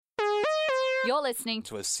You're listening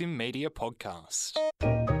to a Sim Media podcast.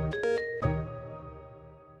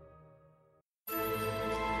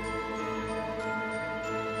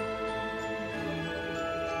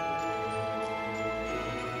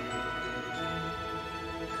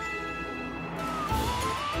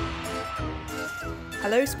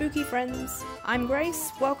 Hello spooky friends, I'm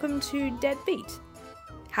Grace, welcome to Deadbeat.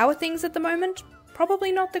 How are things at the moment?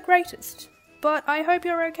 Probably not the greatest, but I hope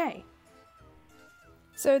you're okay.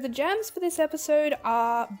 So the jams for this episode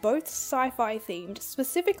are both sci-fi themed,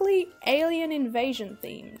 specifically alien invasion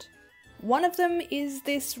themed. One of them is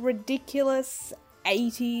this ridiculous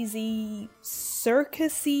 80s-y,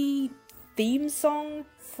 circus-y theme song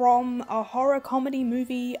from a horror comedy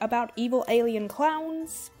movie about evil alien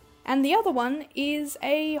clowns. And the other one is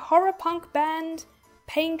a horror punk band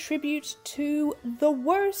paying tribute to the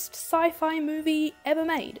worst sci-fi movie ever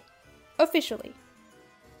made. Officially.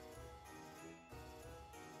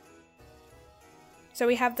 So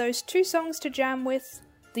we have those two songs to jam with.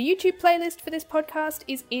 The YouTube playlist for this podcast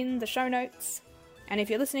is in the show notes. And if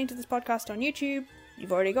you're listening to this podcast on YouTube,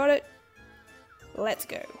 you've already got it. Let's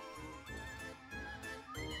go.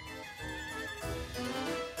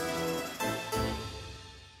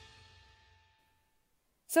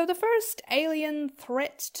 So the first alien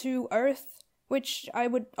threat to Earth, which I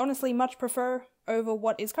would honestly much prefer over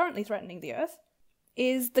what is currently threatening the Earth,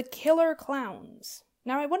 is the killer clowns.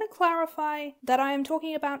 Now I want to clarify that I am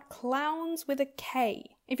talking about clowns with a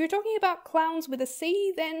K. If you're talking about clowns with a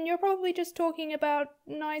C, then you're probably just talking about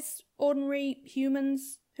nice, ordinary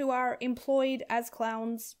humans who are employed as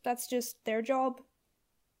clowns. That's just their job.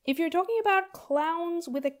 If you're talking about clowns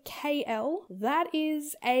with a KL, that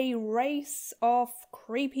is a race of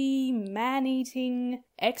creepy, man-eating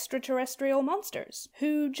extraterrestrial monsters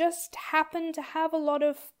who just happen to have a lot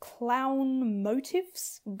of clown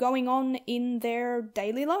motifs going on in their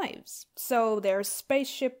daily lives. So their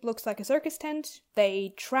spaceship looks like a circus tent,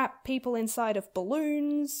 they trap people inside of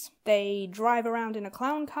balloons, they drive around in a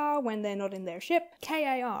clown car when they're not in their ship.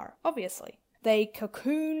 KAR, obviously. They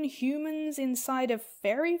cocoon humans inside of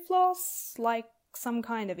fairy floss, like some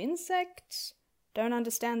kind of insect. Don't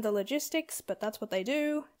understand the logistics, but that's what they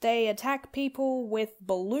do. They attack people with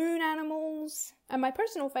balloon animals. And my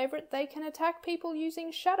personal favourite, they can attack people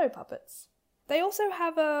using shadow puppets. They also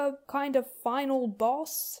have a kind of final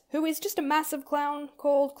boss, who is just a massive clown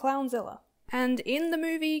called Clownzilla. And in the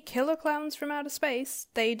movie Killer Clowns from Outer Space,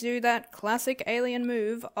 they do that classic alien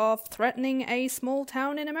move of threatening a small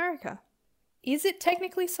town in America. Is it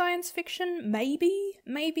technically science fiction? Maybe.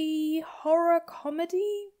 Maybe horror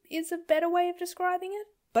comedy is a better way of describing it.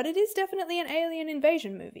 But it is definitely an alien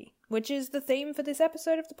invasion movie, which is the theme for this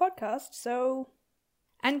episode of the podcast, so...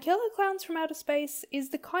 And Killer Clowns from Outer Space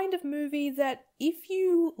is the kind of movie that if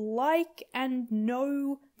you like and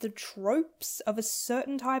know the tropes of a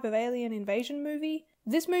certain type of alien invasion movie,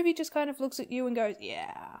 this movie just kind of looks at you and goes,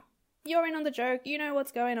 yeah, you're in on the joke, you know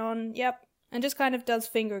what's going on, yep, and just kind of does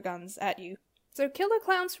finger guns at you. So Killer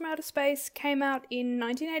Clowns from Outer Space came out in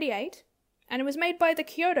 1988, and it was made by the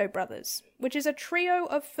Kyoto brothers, which is a trio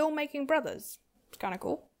of filmmaking brothers. It's kind of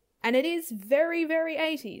cool. And it is very, very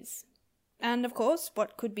 80s. And of course,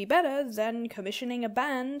 what could be better than commissioning a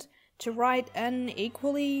band to write an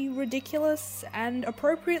equally ridiculous and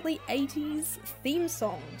appropriately 80s theme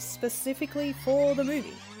song specifically for the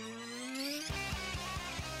movie.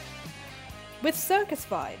 With circus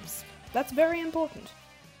vibes. That's very important.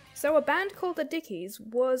 So a band called Oddities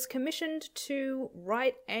was commissioned to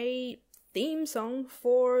write a theme song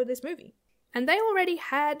for this movie. And they already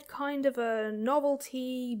had kind of a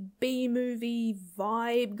novelty B-movie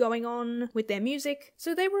vibe going on with their music,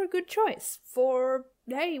 so they were a good choice for,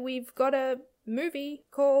 hey, we've got a movie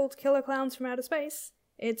called Killer Clowns from Outer Space.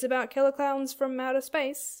 It's about killer clowns from outer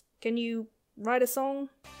space. Can you write a song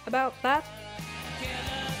about that?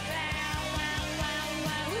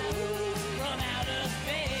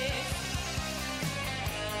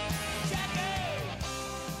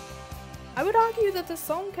 I would argue that the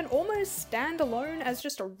song can almost stand alone as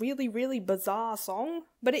just a really, really bizarre song,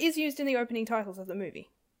 but it is used in the opening titles of the movie.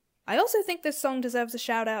 I also think this song deserves a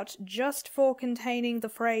shout out just for containing the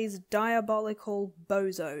phrase diabolical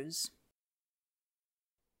bozos.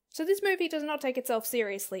 So this movie does not take itself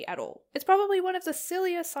seriously at all. It's probably one of the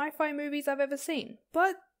sillier sci-fi movies I've ever seen,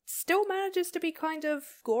 but still manages to be kind of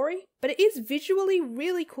gory. But it is visually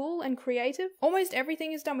really cool and creative. Almost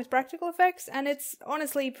everything is done with practical effects, and it's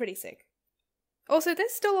honestly pretty sick. Also,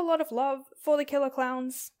 there's still a lot of love for the Killer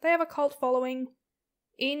Clowns. They have a cult following.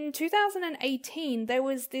 In 2018, there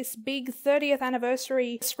was this big 30th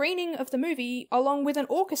anniversary screening of the movie along with an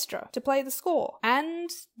orchestra to play the score, and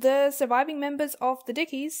the surviving members of the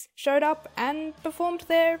Dickies showed up and performed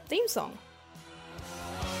their theme song.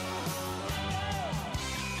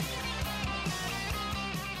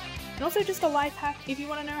 And also just a life hack, if you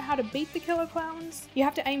want to know how to beat the killer clowns, you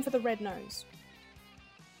have to aim for the red nose.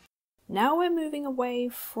 Now we're moving away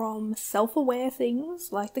from self-aware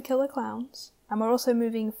things like the killer clowns, and we're also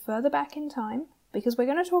moving further back in time, because we're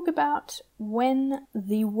going to talk about when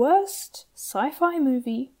the worst sci-fi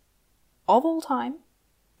movie of all time,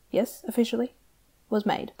 yes, officially, was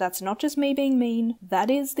made. That's not just me being mean, that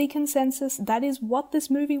is the consensus, that is what this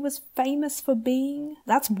movie was famous for being.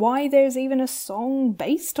 That's why there's even a song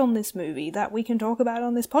based on this movie that we can talk about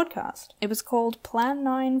on this podcast. It was called Plan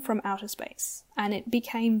 9 from Outer Space, and it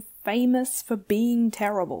became famous for being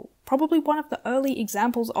terrible. Probably one of the early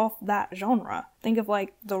examples of that genre. Think of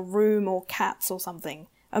like The Room or Cats or something.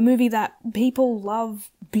 A movie that people love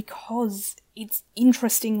because it's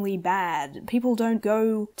interestingly bad. People don't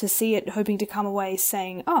go to see it hoping to come away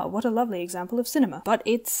saying, oh, what a lovely example of cinema. But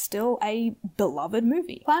it's still a beloved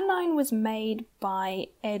movie. Plan 9 was made by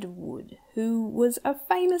Ed Wood, who was a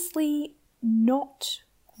famously not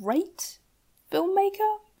great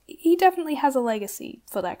filmmaker. He definitely has a legacy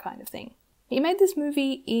for that kind of thing. He made this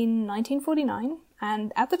movie in 1949,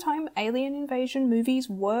 and at the time, alien invasion movies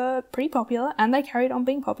were pretty popular, and they carried on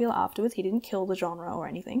being popular afterwards. He didn't kill the genre or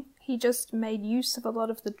anything. He just made use of a lot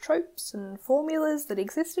of the tropes and formulas that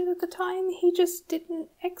existed at the time. He just didn't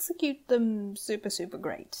execute them super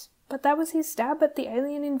great. But that was his stab at the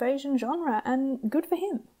alien invasion genre, and good for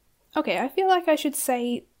him. Okay, I feel like I should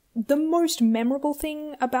say the most memorable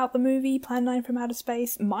thing about the movie Plan 9 from Outer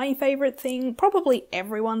Space, my favourite thing, probably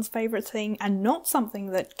everyone's favourite thing, and not something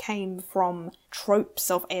that came from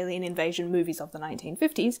tropes of alien invasion movies of the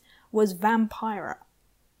 1950s, was Vampira.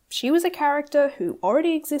 She was a character who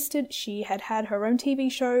already existed. She had had her own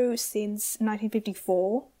TV show since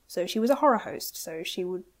 1954, so she was a horror host, so she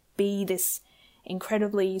would be this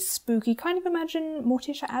incredibly spooky, kind of imagine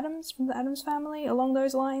Morticia Addams from the Addams Family, along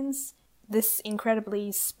those lines. This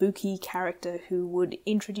incredibly spooky character who would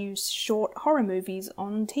introduce short horror movies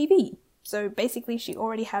on TV. So basically she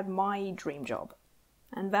already had my dream job.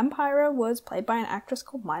 And Vampira was played by an actress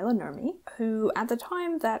called Mila Nurmi, who at the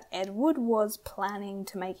time that Ed Wood was planning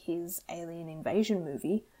to make his alien invasion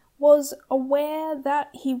movie, was aware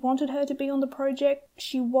that he wanted her to be on the project.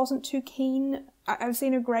 She wasn't too keen. I've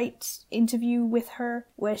seen a great interview with her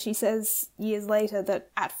where she says years later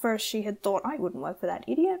that at first she had thought, I wouldn't work for that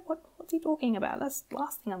idiot. What's he talking about? That's the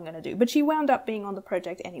last thing I'm going to do. But she wound up being on the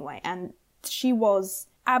project anyway, and she was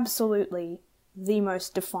absolutely the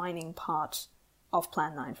most defining part of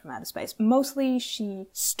Plan 9 from Outer Space. Mostly she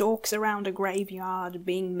stalks around a graveyard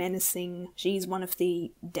being menacing. She's one of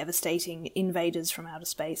the devastating invaders from outer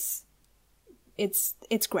space.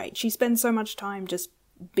 It's great. She spends so much time just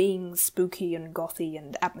being spooky and gothy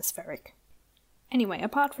and atmospheric. Anyway,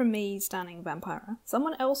 apart from me stunning Vampira,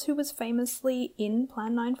 someone else who was famously in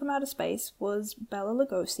Plan 9 from Outer Space was Bela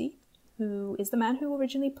Lugosi, who is the man who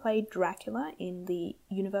originally played Dracula in the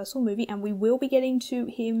Universal movie, and we will be getting to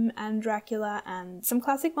him and Dracula and some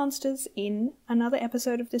classic monsters in another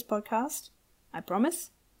episode of this podcast, I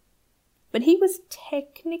promise. But he was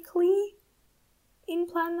technically in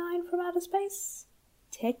Plan 9 from Outer Space.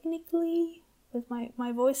 Technically, with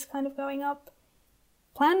my voice kind of going up.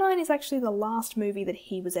 Plan 9 is actually the last movie that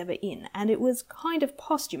he was ever in, and it was kind of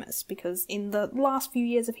posthumous, because in the last few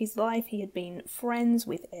years of his life he had been friends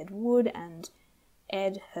with Ed Wood, and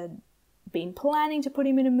Ed had been planning to put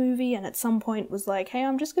him in a movie, and at some point was like, hey,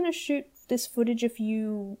 I'm just going to shoot this footage of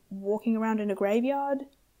you walking around in a graveyard.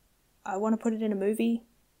 I want to put it in a movie.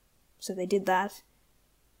 So they did that.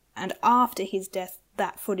 And after his death,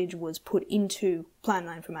 that footage was put into Plan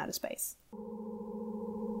 9 from Outer Space.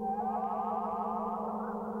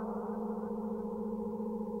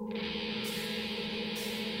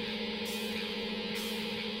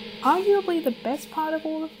 Arguably the best part of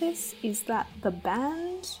all of this is that the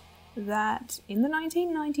band that in the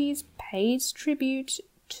 1990s pays tribute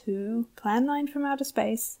to Plan 9 from Outer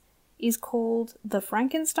Space is called the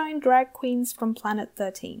Frankenstein Drag Queens from Planet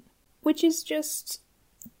 13, which is just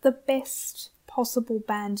the best possible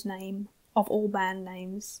band name of all band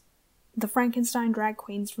names. The Frankenstein Drag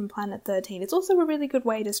Queens from Planet 13. It's also a really good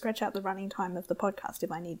way to stretch out the running time of the podcast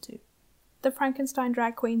if I need to. The Frankenstein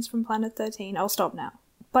Drag Queens from Planet 13. I'll stop now.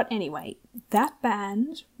 But anyway, that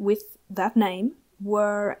band with that name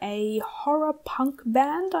were a horror punk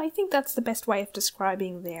band. I think that's the best way of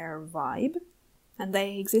describing their vibe. And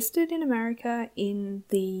they existed in America in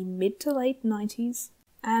the mid to late 90s.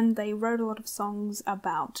 and they wrote a lot of songs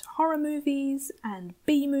about horror movies and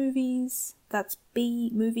B movies. That's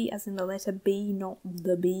B movie as in the letter B, not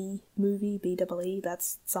the B movie, B-double-E,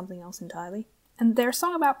 that's something else entirely. And their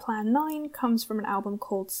song about Plan 9 comes from an album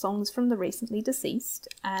called Songs from the Recently Deceased,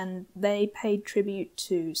 and they paid tribute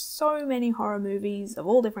to so many horror movies of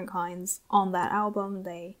all different kinds on that album.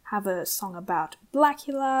 They have a song about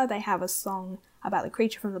Blackula, they have a song about the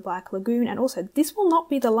creature from the Black Lagoon, and also this will not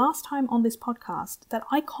be the last time on this podcast that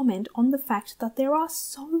I comment on the fact that there are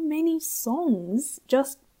so many songs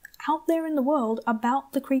just out there in the world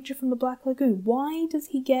about the creature from the Black Lagoon. Why does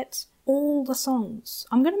he get all the songs?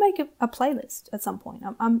 I'm going to make a playlist at some point.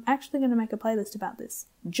 I'm actually going to make a playlist about this.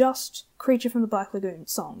 Just Creature from the Black Lagoon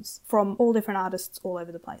songs from all different artists all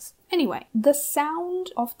over the place. Anyway, the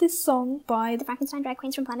sound of this song by the Frankenstein Drag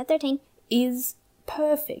Queens from Planet 13 is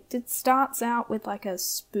perfect. It starts out with like a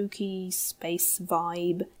spooky space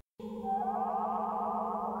vibe,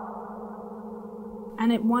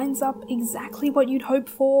 and it winds up exactly what you'd hope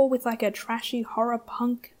for with like a trashy horror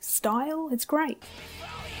punk style. It's great.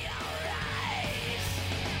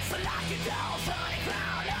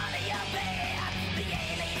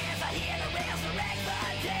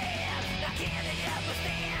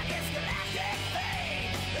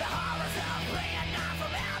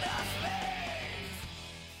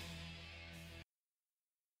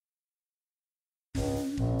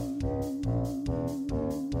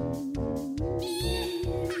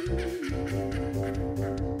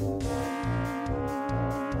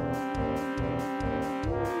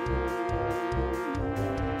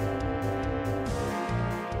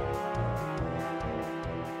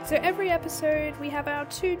 So every episode we have our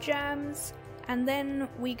 2 jams, and then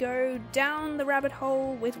we go down the rabbit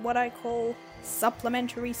hole with what I call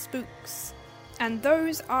supplementary spooks. And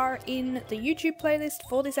those are in the YouTube playlist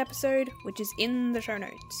for this episode, which is in the show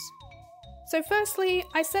notes. So firstly,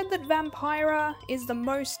 I said that Vampira is the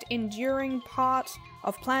most enduring part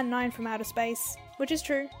of Plan 9 from Outer Space, which is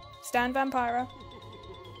true. Stan Vampira.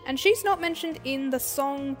 And she's not mentioned in the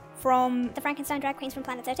song from the Frankenstein Drag Queens from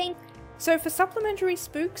Planet 13. So for supplementary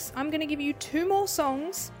spooks, I'm going to give you 2 more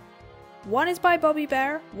songs. One is by Bobby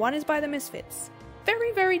Bear, one is by the Misfits.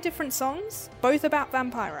 Very, very different songs, both about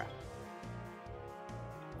Vampira.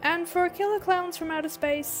 And for Killer Clowns from Outer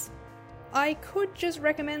Space, I could just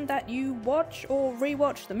recommend that you watch or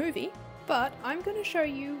rewatch the movie, but I'm going to show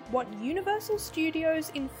you what Universal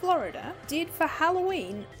Studios in Florida did for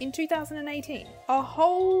Halloween in 2018. A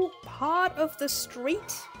whole part of the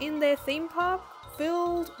street in their theme park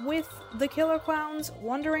filled with the killer clowns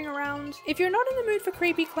wandering around. If you're not in the mood for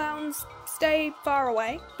creepy clowns, stay far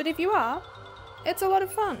away, but if you are, it's a lot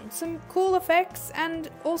of fun. Some cool effects, and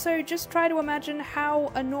also just try to imagine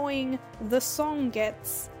how annoying the song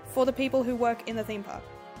gets for the people who work in the theme park.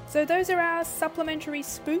 So those are our supplementary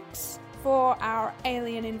spooks for our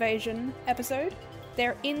alien invasion episode.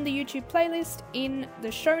 They're in the YouTube playlist, in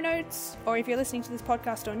the show notes, or if you're listening to this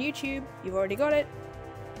podcast on YouTube, you've already got it.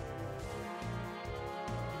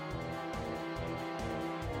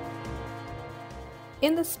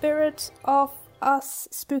 In the spirit of us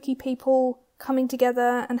spooky people coming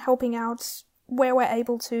together and helping out where we're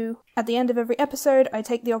able to, at the end of every episode, I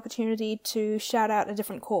take the opportunity to shout out a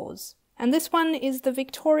different cause. And this one is the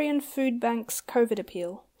Victorian Food Bank's COVID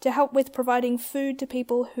appeal, to help with providing food to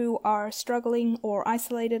people who are struggling or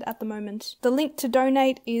isolated at the moment. The link to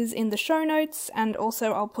donate is in the show notes, and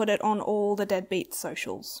also I'll put it on all the Deadbeat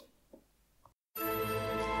socials.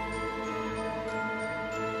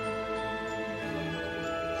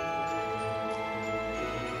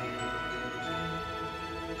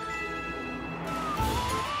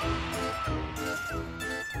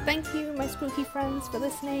 Thank you, my spooky friends, for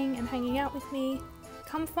listening and hanging out with me.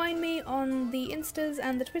 Come find me on the Instas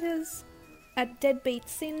and the Twitters at Deadbeat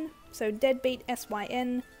Sin, so Deadbeat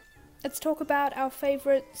SYN. Let's talk about our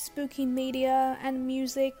favourite spooky media and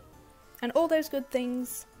music and all those good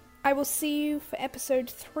things. I will see you for episode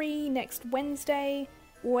 3 next Wednesday,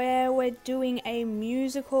 where we're doing a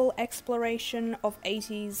musical exploration of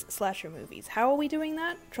 80s slasher movies. How are we doing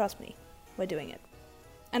that? Trust me, we're doing it.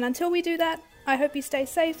 And until we do that, I hope you stay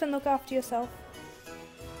safe and look after yourself.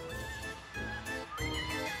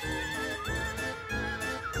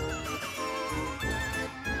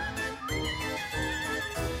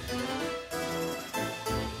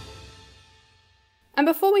 And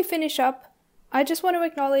before we finish up, I just want to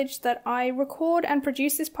acknowledge that I record and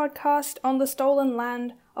produce this podcast on the stolen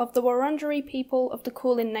land of the Wurundjeri people of the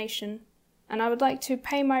Kulin Nation, and I would like to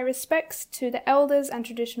pay my respects to the elders and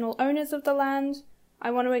traditional owners of the land. I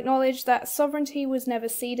want to acknowledge that sovereignty was never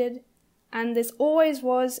ceded, and this always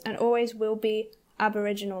was and always will be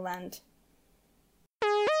Aboriginal land.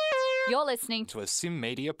 You're listening to a Sim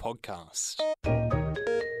Media podcast.